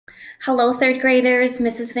Hello, third graders.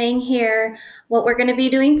 Mrs. Vang here. What we're going to be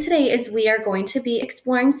doing today is we are going to be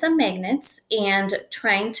exploring some magnets and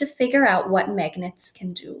trying to figure out what magnets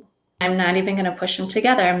can do. I'm not even going to push them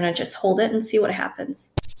together. I'm going to just hold it and see what happens.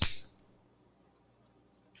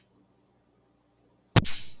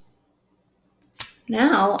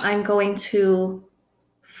 Now I'm going to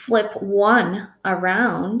flip one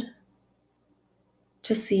around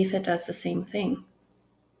to see if it does the same thing.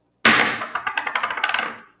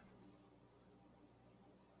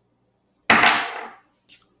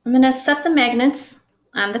 I'm going to set the magnets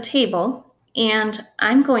on the table and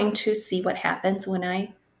I'm going to see what happens when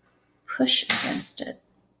I push against it.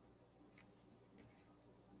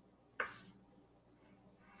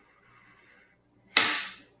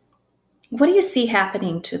 What do you see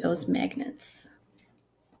happening to those magnets?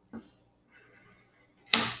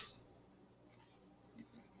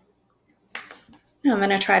 Now I'm going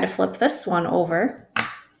to try to flip this one over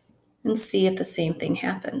and see if the same thing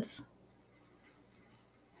happens.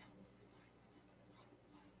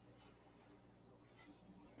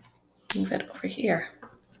 Move it over here.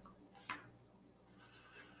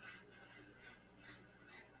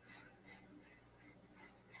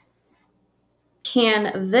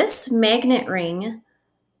 Can this magnet ring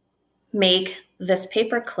make this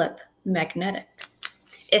paper clip magnetic?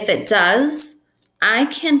 If it does, I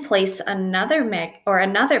can place another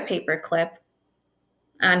paper clip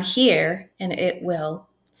on here and it will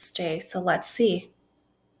stay. So let's see.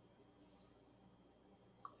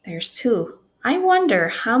 There's two. I wonder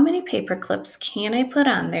how many paper clips can I put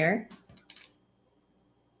on there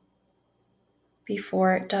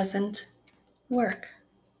before it doesn't work.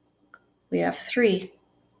 We have 3,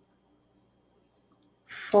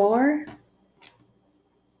 4,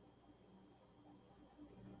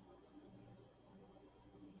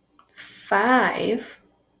 5.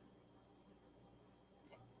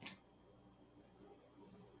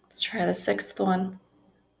 Let's try the 6th one.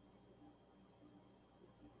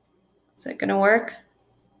 Is it gonna work?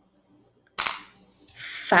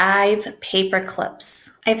 5 paper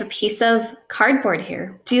clips. I have a piece of cardboard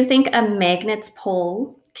here. Do you think a magnet's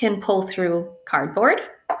pole can pull through cardboard?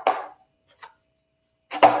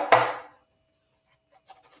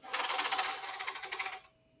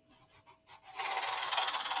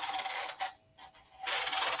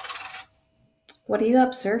 What are you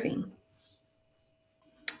observing?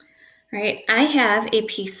 All right, I have a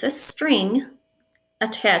piece of string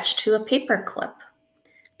attached to a paper clip.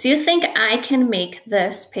 Do you think I can make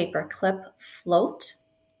this paper clip float?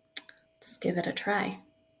 Let's give it a try.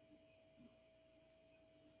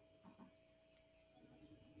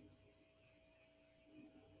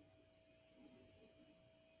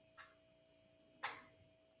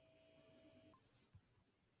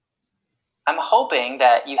 I'm hoping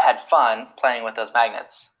that you had fun playing with those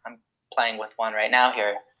magnets. I'm playing with one right now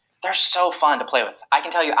here. They're so fun to play with. I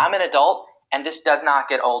can tell you, I'm an adult, and this does not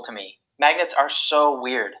get old to me. Magnets are so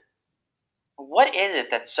weird. What is it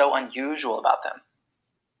that's so unusual about them?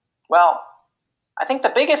 Well, I think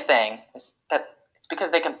the biggest thing is that it's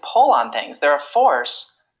because they can pull on things. They're a force,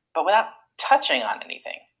 but without touching on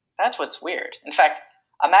anything. That's what's weird. In fact,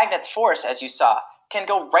 a magnet's force, as you saw, can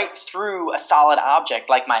go right through a solid object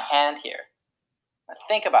like my hand here. Now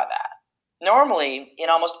think about that. Normally, in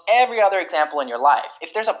almost every other example in your life,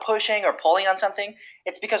 if there's a pushing or pulling on something,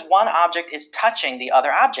 it's because one object is touching the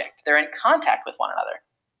other object. They're in contact with one another.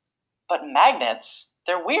 But magnets,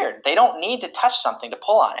 they're weird. They don't need to touch something to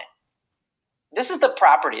pull on it. This is the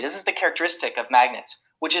property, this is the characteristic of magnets,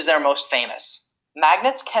 which is their most famous.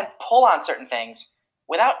 Magnets can pull on certain things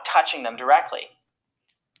without touching them directly.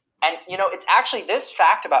 And it's actually this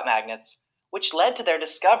fact about magnets which led to their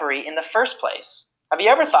discovery in the first place. Have you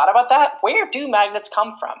ever thought about that? Where do magnets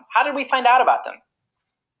come from? How did we find out about them?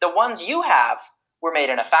 The ones you have were made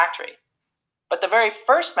in a factory. But the very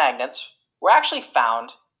first magnets were actually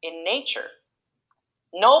found in nature.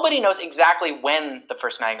 Nobody knows exactly when the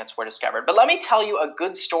first magnets were discovered, but let me tell you a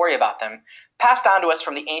good story about them, passed on to us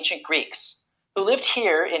from the ancient Greeks, who lived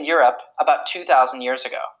here in Europe about 2,000 years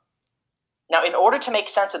ago. Now, in order to make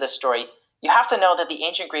sense of this story, you have to know that the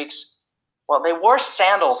ancient Greeks, they wore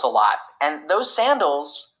sandals a lot, and those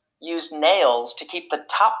sandals used nails to keep the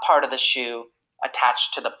top part of the shoe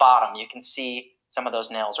attached to the bottom. You can see some of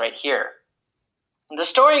those nails right here. And the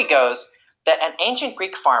story goes that an ancient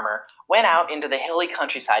Greek farmer went out into the hilly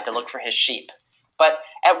countryside to look for his sheep. But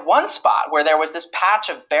at one spot where there was this patch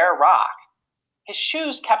of bare rock, his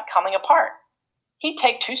shoes kept coming apart. He'd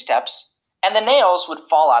take 2 steps, and the nails would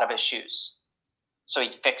fall out of his shoes. So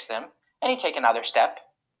he'd fix them, and he'd take another step,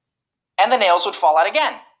 and the nails would fall out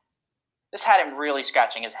again. This had him really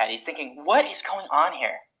scratching his head. He's thinking, what is going on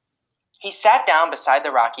here? He sat down beside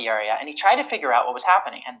the rocky area and he tried to figure out what was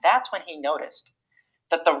happening. And that's when he noticed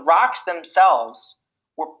that the rocks themselves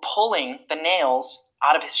were pulling the nails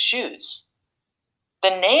out of his shoes.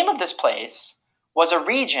 The name of this place was a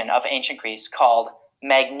region of ancient Greece called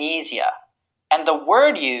Magnesia. And the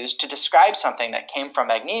word used to describe something that came from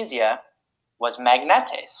Magnesia was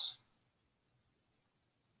magnetes.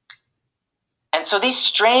 And so these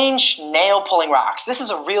strange nail-pulling rocks, this is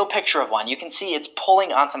a real picture of one. You can see it's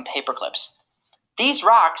pulling on some paper clips. These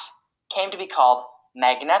rocks came to be called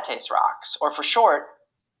magnetes rocks, or for short,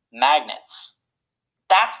 magnets.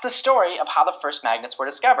 That's the story of how the first magnets were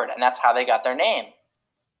discovered, and that's how they got their name.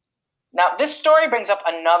 Now, this story brings up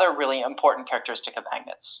another really important characteristic of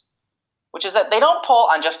magnets, which is that they don't pull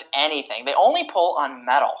on just anything. They only pull on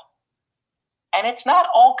metal. And it's not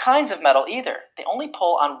all kinds of metal either. They only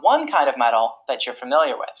pull on one kind of metal that you're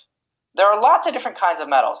familiar with. There are lots of different kinds of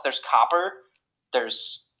metals. There's copper,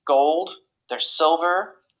 there's gold, there's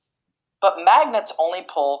silver, but magnets only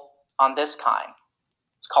pull on this kind.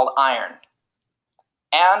 It's called iron.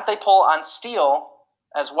 And they pull on steel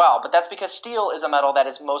as well, but that's because steel is a metal that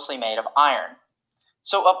is mostly made of iron.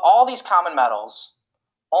 So of all these common metals,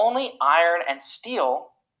 only iron and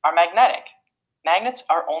steel are magnetic. Magnets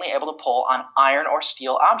are only able to pull on iron or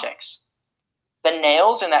steel objects. The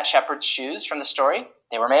nails in that shepherd's shoes from the story,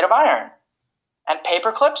 they were made of iron. And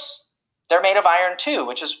paper clips, they're made of iron too,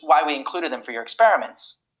 which is why we included them for your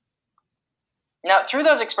experiments. Now, through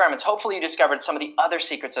those experiments, hopefully you discovered some of the other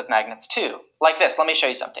secrets of magnets too. Like this, let me show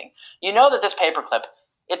you something. You know that this paper clip,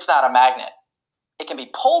 it's not a magnet. It can be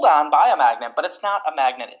pulled on by a magnet, but it's not a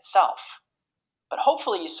magnet itself. But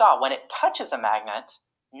hopefully you saw when it touches a magnet,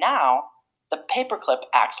 now the paper clip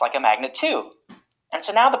acts like a magnet too. And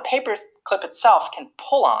so now the paper clip itself can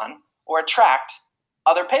pull on or attract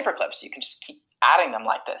other paper clips. You can just keep adding them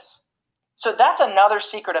like this. So that's another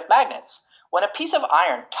secret of magnets. When a piece of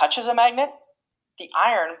iron touches a magnet, the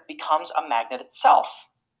iron becomes a magnet itself.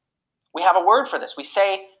 We have a word for this. We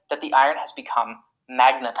say that the iron has become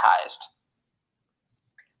magnetized.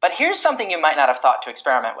 But here's something you might not have thought to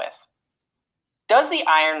experiment with. Does the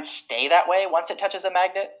iron stay that way once it touches a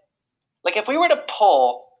magnet? Like if we were to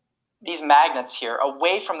pull these magnets here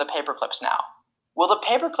away from the paper clips now, will the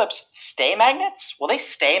paper clips stay magnets? Will they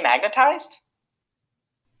stay magnetized?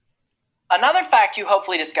 Another fact you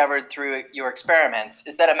hopefully discovered through your experiments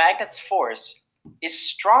is that a magnet's force is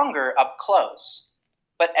stronger up close.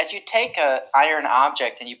 But as you take an iron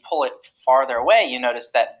object and you pull it farther away, you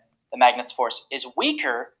notice that the magnet's force is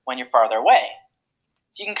weaker when you're farther away.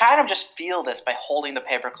 So you can kind of just feel this by holding the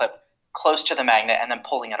paper clip close to the magnet and then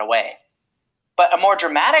pulling it away. But a more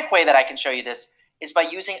dramatic way that I can show you this is by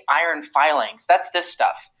using iron filings. That's this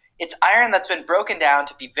stuff. It's iron that's been broken down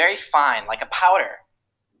to be very fine, like a powder.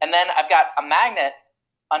 And then I've got a magnet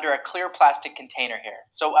under a clear plastic container here.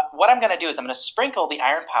 So what I'm going to do is I'm going to sprinkle the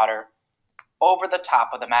iron powder over the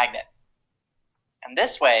top of the magnet. And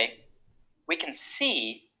this way, we can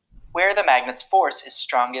see where the magnet's force is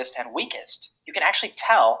strongest and weakest. You can actually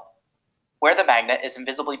tell where the magnet is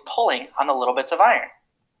invisibly pulling on the little bits of iron.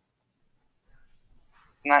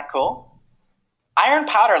 Isn't that cool? Iron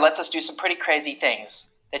powder lets us do some pretty crazy things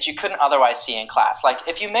that you couldn't otherwise see in class. Like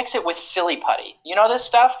if you mix it with silly putty. You know this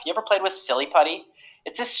stuff? You ever played with silly putty?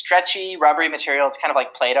 It's this stretchy, rubbery material. It's kind of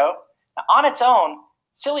like Play-Doh. Now, on its own,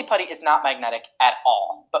 silly putty is not magnetic at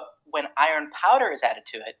all. But when iron powder is added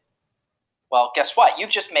to it, well, guess what? You've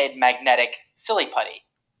just made magnetic silly putty.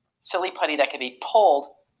 Silly putty that can be pulled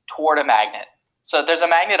toward a magnet. So there's a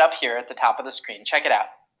magnet up here at the top of the screen. Check it out.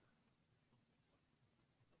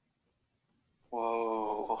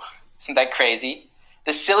 Whoa, isn't that crazy?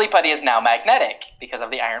 The silly putty is now magnetic because of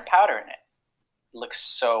the iron powder in it. It looks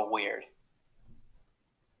so weird.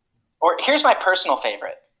 Or here's my personal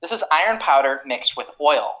favorite. This is iron powder mixed with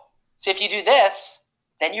oil. So if you do this,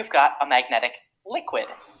 then you've got a magnetic liquid.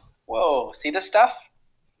 Whoa, see this stuff?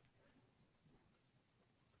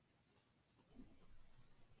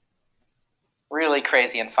 Really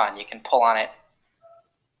crazy and fun. You can pull on it.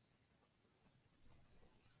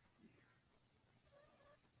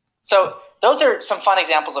 So those are some fun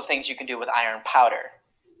examples of things you can do with iron powder.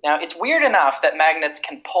 Now, it's weird enough that magnets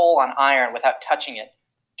can pull on iron without touching it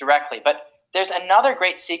directly, but there's another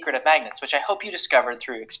great secret of magnets, which I hope you discovered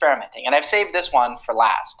through experimenting, and I've saved this one for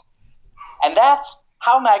last. And that's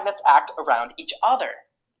how magnets act around each other.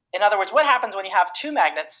 In other words, what happens when you have two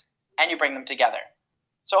magnets and you bring them together?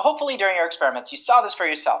 So hopefully during your experiments, you saw this for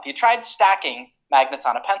yourself. You tried stacking magnets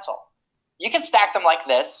on a pencil. You can stack them like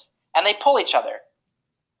this, and they pull each other.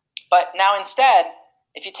 But now instead,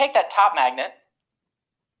 if you take that top magnet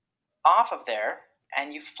off of there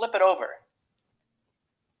and you flip it over,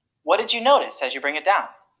 What did you notice as you bring it down?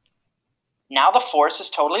 Now the force is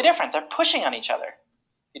totally different. They're pushing on each other.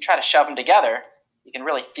 You try to shove them together, you can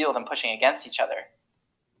really feel them pushing against each other.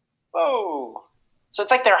 Whoa! So it's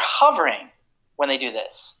like they're hovering when they do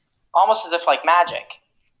this, almost as if like magic.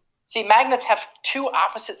 See, magnets have two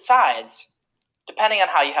opposite sides depending on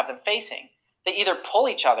how you have them facing. They either pull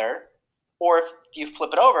each other, or if you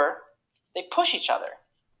flip it over, they push each other.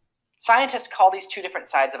 Scientists call these two different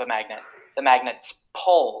sides of a magnet the magnet's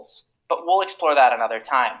poles, but we'll explore that another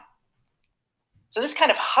time. So this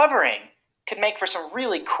kind of hovering could make for some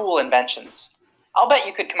really cool inventions. I'll bet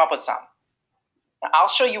you could come up with some. Now, I'll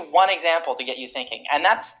show you one example to get you thinking, and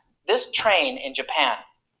that's this train in Japan.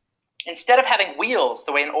 Instead of having wheels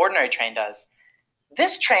the way an ordinary train does,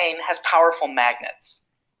 this train has powerful magnets,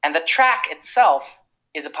 and the track itself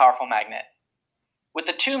is a powerful magnet. With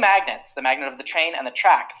the two magnets, the magnet of the train and the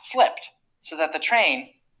track, flipped so that the train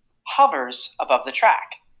hovers above the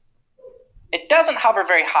track. It doesn't hover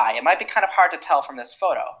very high. It might be kind of hard to tell from this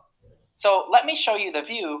photo. So let me show you the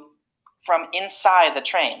view from inside the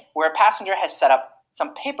train, where a passenger has set up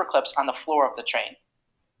some paper clips on the floor of the train.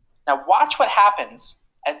 Now watch what happens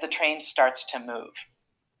as the train starts to move.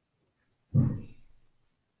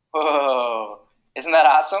 Whoa, isn't that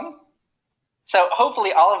awesome? So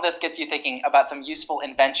hopefully all of this gets you thinking about some useful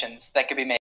inventions that could be made.